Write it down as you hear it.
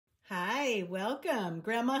Hi, welcome.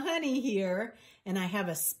 Grandma Honey here, and I have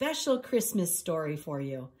a special Christmas story for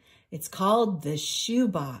you. It's called The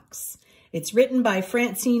Shoebox. It's written by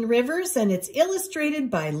Francine Rivers, and it's illustrated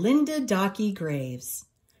by Linda Docky Graves.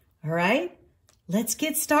 All right, let's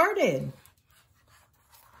get started.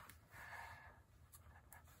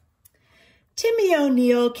 Timmy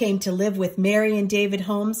O'Neill came to live with Mary and David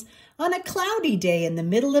Holmes on a cloudy day in the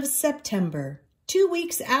middle of September, 2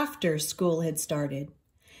 weeks after school had started.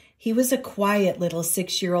 He was a quiet little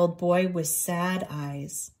 6-year-old boy with sad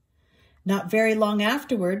eyes. Not very long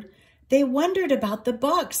afterward, they wondered about the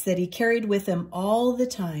box that he carried with him all the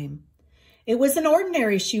time. It was an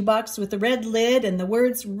ordinary shoebox with a red lid and the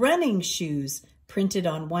words "running shoes" printed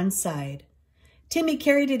on one side. Timmy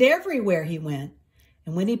carried it everywhere he went,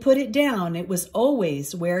 and when he put it down, it was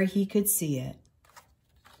always where he could see it.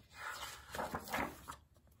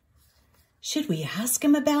 "Should we ask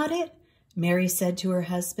him about it?" Mary said to her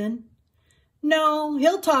husband. "No,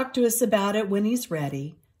 he'll talk to us about it when he's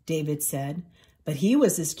ready," David said, but he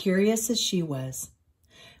was as curious as she was.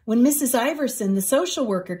 When Mrs. Iverson, the social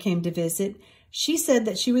worker, came to visit, she said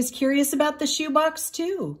that she was curious about the shoebox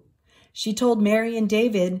too. She told Mary and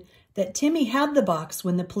David that Timmy had the box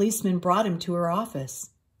when the policeman brought him to her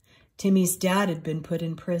office. Timmy's dad had been put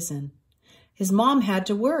in prison. His mom had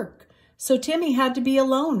to work, so Timmy had to be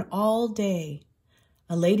alone all day.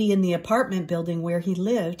 A lady in the apartment building where he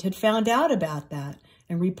lived had found out about that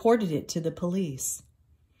and reported it to the police.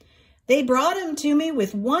 "They brought him to me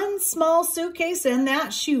with one small suitcase and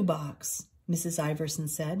that shoebox," Mrs. Iverson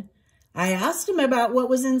said. "I asked him about what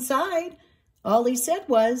was inside. All he said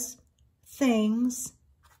was, 'things.'"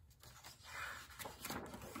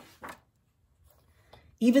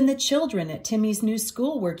 Even the children at Timmy's new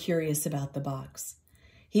school were curious about the box.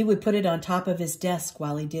 He would put it on top of his desk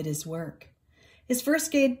while he did his work. His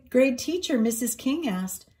first grade teacher, Mrs. King,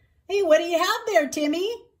 asked, "Hey, what do you have there,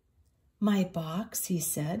 Timmy?" "My box," he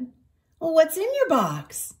said. "Well, what's in your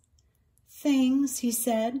box?" "Things," he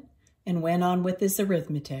said, and went on with his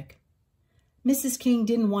arithmetic. Mrs. King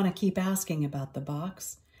didn't want to keep asking about the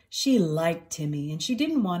box. She liked Timmy, and she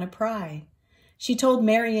didn't want to pry. She told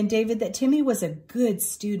Mary and David that Timmy was a good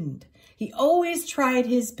student. He always tried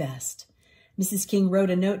his best. Mrs. King wrote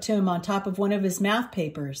a note to him on top of one of his math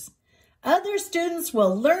papers. "Other students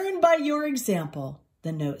will learn by your example,"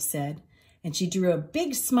 the note said, and she drew a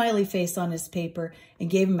big smiley face on his paper and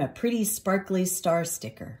gave him a pretty sparkly star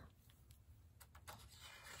sticker.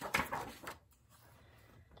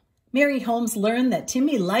 Mary Holmes learned that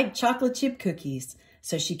Timmy liked chocolate chip cookies,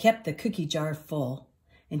 so she kept the cookie jar full.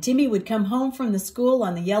 And Timmy would come home from the school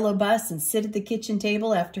on the yellow bus and sit at the kitchen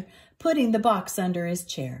table after putting the box under his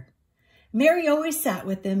chair. Mary always sat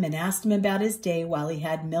with him and asked him about his day while he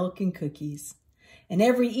had milk and cookies. And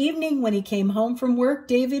every evening when he came home from work,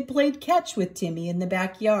 David played catch with Timmy in the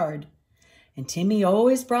backyard. And Timmy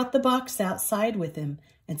always brought the box outside with him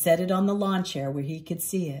and set it on the lawn chair where he could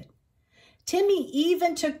see it. Timmy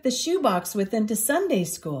even took the shoebox with him to Sunday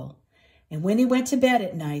school. And when he went to bed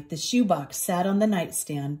at night, the shoebox sat on the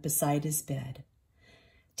nightstand beside his bed.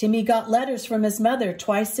 Timmy got letters from his mother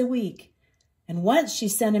twice a week. And once she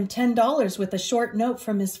sent him $10 with a short note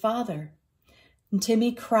from his father. And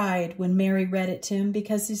Timmy cried when Mary read it to him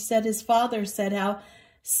because he said his father said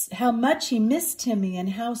how much he missed Timmy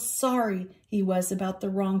and how sorry he was about the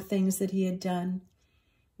wrong things that he had done.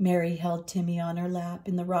 Mary held Timmy on her lap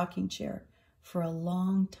in the rocking chair for a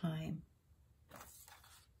long time.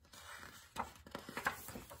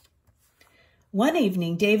 One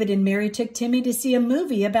evening, David and Mary took Timmy to see a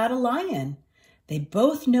movie about a lion. They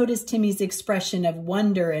both noticed Timmy's expression of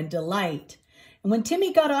wonder and delight. And when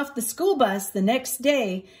Timmy got off the school bus the next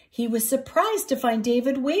day, he was surprised to find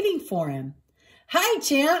David waiting for him. "Hi,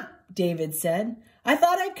 champ," David said. "I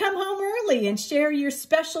thought I'd come home early and share your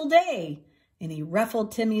special day." And he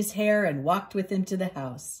ruffled Timmy's hair and walked with him to the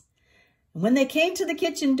house. And when they came to the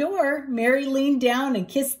kitchen door, Mary leaned down and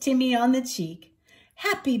kissed Timmy on the cheek.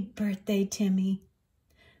 "Happy birthday, Timmy."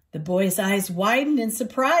 The boy's eyes widened in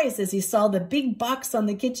surprise as he saw the big box on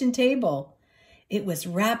the kitchen table. It was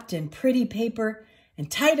wrapped in pretty paper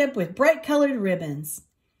and tied up with bright-colored ribbons.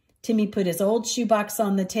 Timmy put his old shoebox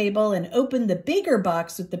on the table and opened the bigger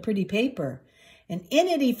box with the pretty paper. And in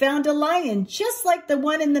it he found a lion just like the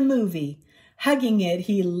one in the movie. Hugging it,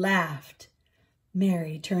 he laughed.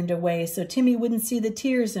 Mary turned away so Timmy wouldn't see the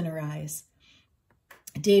tears in her eyes.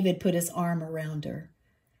 David put his arm around her.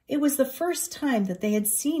 It was the first time that they had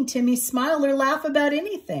seen Timmy smile or laugh about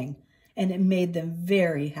anything, and it made them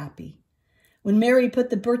very happy. When Mary put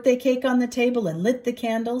the birthday cake on the table and lit the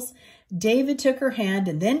candles, David took her hand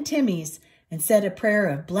and then Timmy's and said a prayer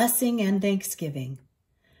of blessing and thanksgiving.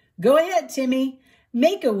 Go ahead, Timmy.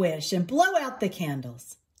 Make a wish and blow out the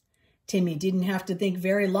candles. Timmy didn't have to think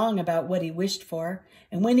very long about what he wished for,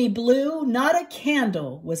 and when he blew, not a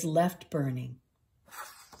candle was left burning.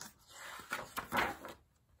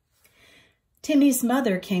 Timmy's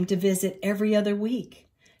mother came to visit every other week.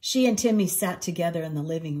 She and Timmy sat together in the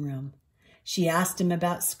living room. She asked him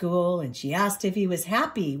about school, and she asked if he was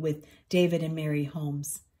happy with David and Mary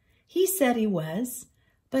Holmes. He said he was,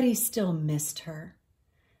 but he still missed her.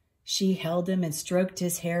 She held him and stroked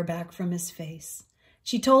his hair back from his face.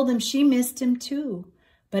 She told him she missed him too,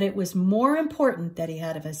 but it was more important that he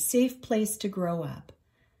had a safe place to grow up.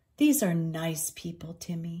 These are nice people,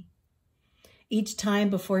 Timmy. Each time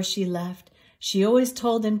before she left, she always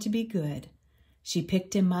told him to be good. She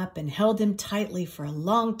picked him up and held him tightly for a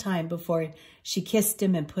long time before she kissed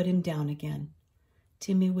him and put him down again.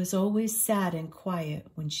 Timmy was always sad and quiet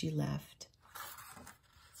when she left.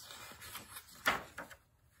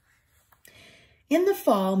 In the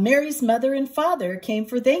fall, Mary's mother and father came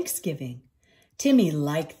for Thanksgiving. Timmy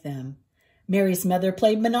liked them. Mary's mother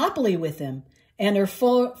played Monopoly with him, and her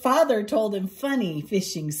father told him funny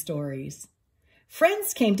fishing stories.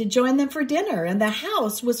 Friends came to join them for dinner, and the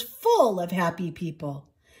house was full of happy people.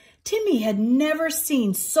 Timmy had never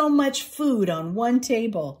seen so much food on one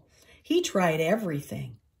table. He tried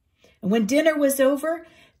everything. And when dinner was over,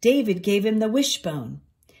 David gave him the wishbone.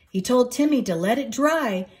 He told Timmy to let it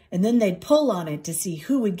dry, and then they'd pull on it to see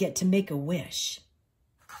who would get to make a wish.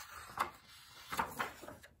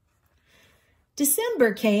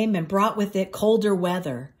 December came and brought with it colder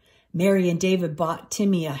weather. Mary and David bought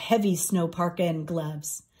Timmy a heavy snow parka and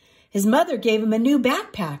gloves. His mother gave him a new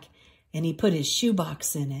backpack, and he put his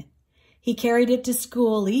shoebox in it. He carried it to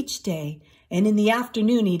school each day, and in the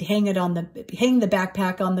afternoon he'd hang the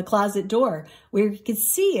backpack on the closet door where he could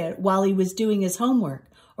see it while he was doing his homework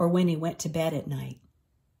or when he went to bed at night.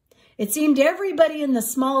 It seemed everybody in the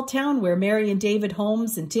small town where Mary and David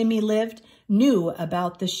Holmes and Timmy lived knew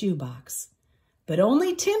about the shoebox, but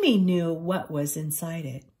only Timmy knew what was inside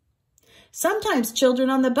it. Sometimes children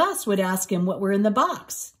on the bus would ask him what were in the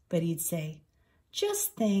box, but he'd say,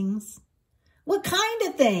 "Just things." "What kind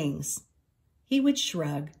of things?" He would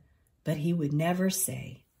shrug, but he would never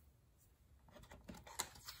say.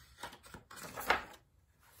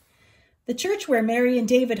 The church where Mary and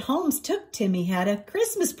David Holmes took Timmy had a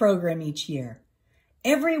Christmas program each year.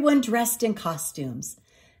 Everyone dressed in costumes.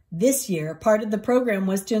 This year, part of the program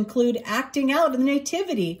was to include acting out the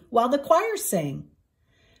nativity while the choir sang.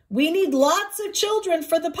 "We need lots of children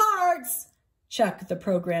for the parts," Chuck, the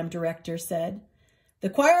program director, said. "The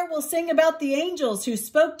choir will sing about the angels who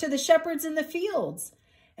spoke to the shepherds in the fields.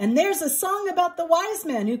 And there's a song about the wise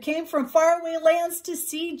men who came from faraway lands to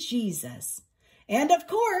see Jesus. And of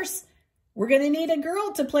course, we're going to need a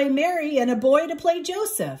girl to play Mary and a boy to play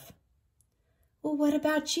Joseph." "Well, what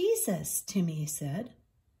about Jesus?" Timmy said.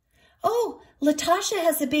 "Oh, Latasha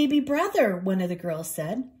has a baby brother," one of the girls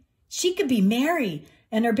said. "She could be Mary,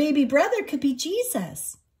 and her baby brother could be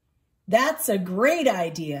Jesus." "That's a great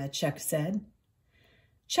idea," Chuck said.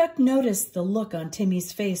 Chuck noticed the look on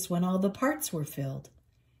Timmy's face when all the parts were filled.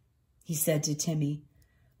 He said to Timmy,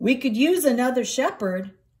 "We could use another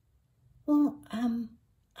shepherd." "Well,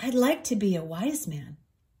 I'd like to be a wise man."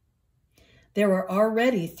 There were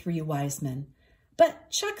already 3 wise men, but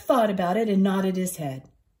Chuck thought about it and nodded his head.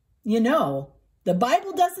 "You know, the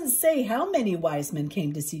Bible doesn't say how many wise men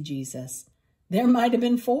came to see Jesus. There might have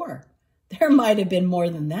been 4. There might have been more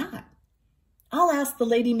than that. I'll ask the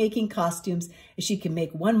lady making costumes if she can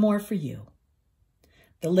make one more for you."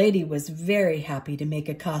 The lady was very happy to make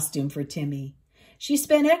a costume for Timmy. She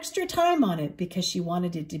spent extra time on it because she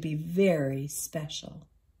wanted it to be very special.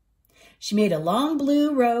 She made a long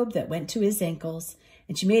blue robe that went to his ankles,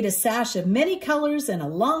 and she made a sash of many colors and a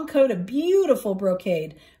long coat of beautiful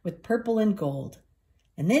brocade with purple and gold.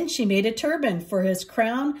 And then she made a turban for his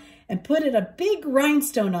crown and put it a big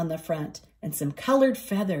rhinestone on the front and some colored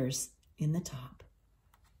feathers in the top.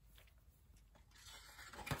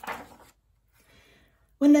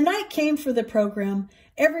 When the night came for the program,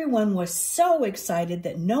 everyone was so excited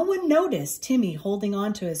that no one noticed Timmy holding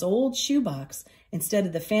on to his old shoebox instead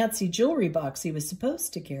of the fancy jewelry box he was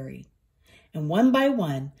supposed to carry. And one by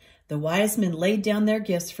one, the wise men laid down their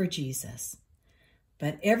gifts for Jesus.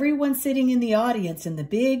 But everyone sitting in the audience in the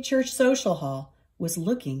big church social hall was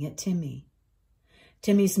looking at Timmy.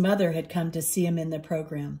 Timmy's mother had come to see him in the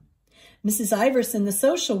program. Mrs. Iverson, the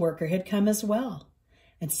social worker, had come as well.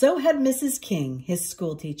 And so had Mrs. King, his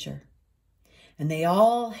school teacher. And they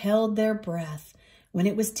all held their breath when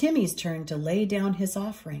it was Timmy's turn to lay down his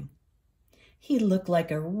offering. He looked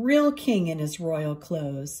like a real king in his royal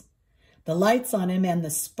clothes. The lights on him and the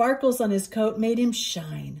sparkles on his coat made him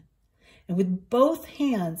shine. And with both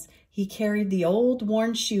hands, he carried the old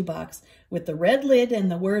worn shoebox with the red lid and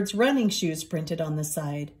the words "running shoes" printed on the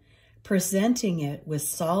side, presenting it with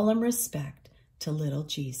solemn respect to little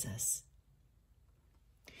Jesus.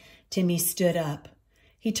 Timmy stood up.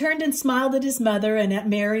 He turned and smiled at his mother and at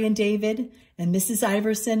Mary and David and Mrs.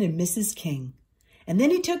 Iverson and Mrs. King. And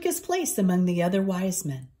then he took his place among the other wise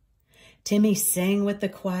men. Timmy sang with the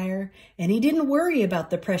choir, and he didn't worry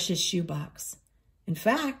about the precious shoebox. In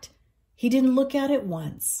fact, he didn't look at it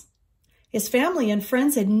once. His family and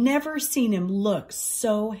friends had never seen him look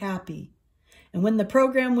so happy. And when the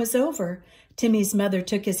program was over, Timmy's mother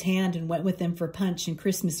took his hand and went with him for punch and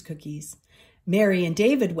Christmas cookies. Mary and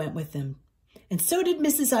David went with him, and so did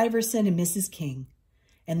Mrs. Iverson and Mrs. King.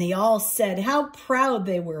 And they all said how proud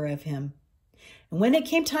they were of him. And when it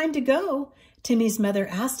came time to go, Timmy's mother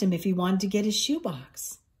asked him if he wanted to get his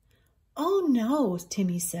shoebox. "Oh, no,"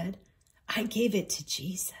 Timmy said. "I gave it to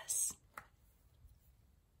Jesus."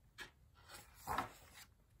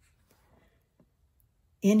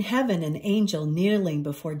 In heaven, an angel kneeling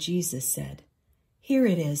before Jesus said, "Here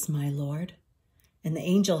it is, my Lord." And the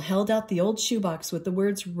angel held out the old shoebox with the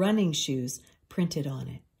words "running shoes" printed on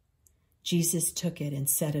it. Jesus took it and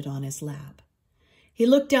set it on his lap. He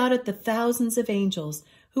looked out at the thousands of angels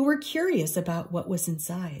who were curious about what was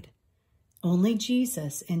inside. Only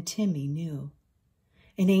Jesus and Timmy knew.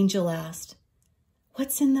 An angel asked,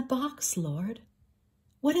 "What's in the box, Lord?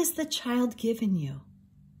 What has the child given you?"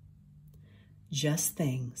 "Just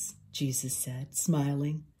things," Jesus said,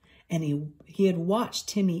 smiling. And he had watched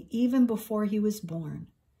Timmy even before he was born.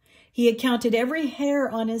 He had counted every hair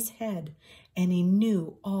on his head, and he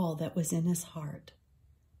knew all that was in his heart.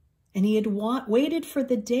 And he had waited for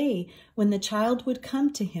the day when the child would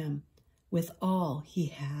come to him with all he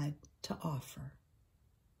had to offer.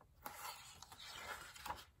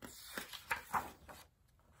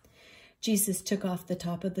 Jesus took off the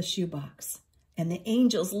top of the shoebox, and the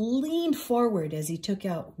angels leaned forward as he took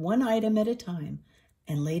out one item at a time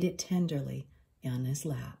and laid it tenderly on his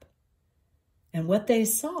lap. And what they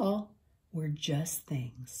saw were just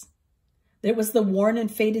things. There was the worn and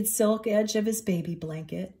faded silk edge of his baby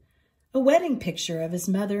blanket, a wedding picture of his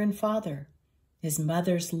mother and father, his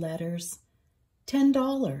mother's letters,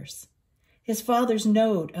 $10, his father's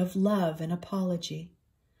note of love and apology,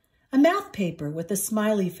 a math paper with a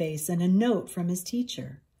smiley face and a note from his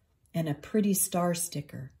teacher, and a pretty star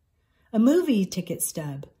sticker, a movie ticket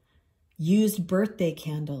stub, used birthday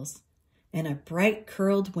candles, and a bright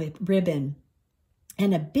curled ribbon,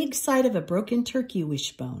 and a big side of a broken turkey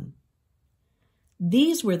wishbone.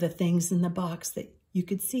 These were the things in the box that you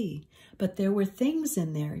could see, but there were things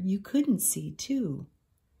in there you couldn't see too.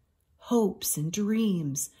 Hopes and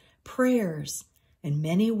dreams, prayers, and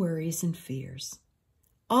many worries and fears.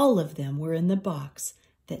 All of them were in the box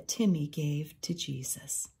that Timmy gave to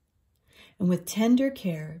Jesus. And with tender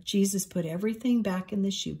care, Jesus put everything back in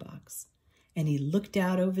the shoebox, and he looked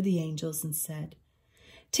out over the angels and said,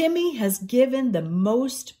 "Timmy has given the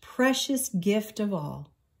most precious gift of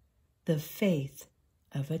all, the faith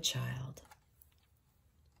of a child."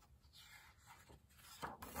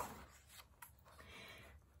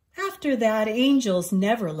 After that, angels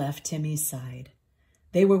never left Timmy's side.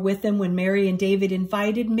 They were with him when Mary and David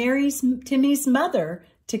invited Timmy's mother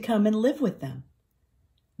to come and live with them.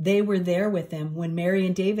 They were there with him when Mary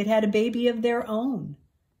and David had a baby of their own.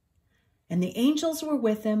 And the angels were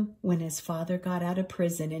with him when his father got out of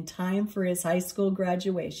prison in time for his high school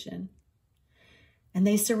graduation. And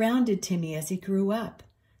they surrounded Timmy as he grew up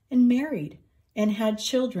and married and had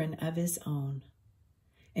children of his own.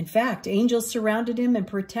 In fact, angels surrounded him and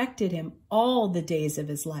protected him all the days of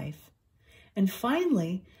his life. And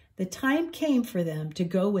finally, the time came for them to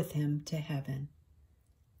go with him to heaven.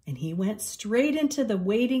 And he went straight into the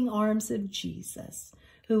waiting arms of Jesus,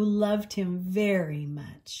 who loved him very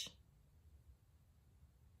much.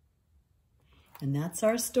 And that's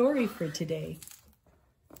our story for today.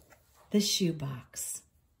 The shoebox.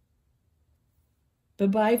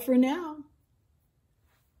 Bye-bye for now.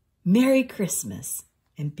 Merry Christmas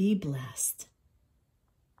and be blessed.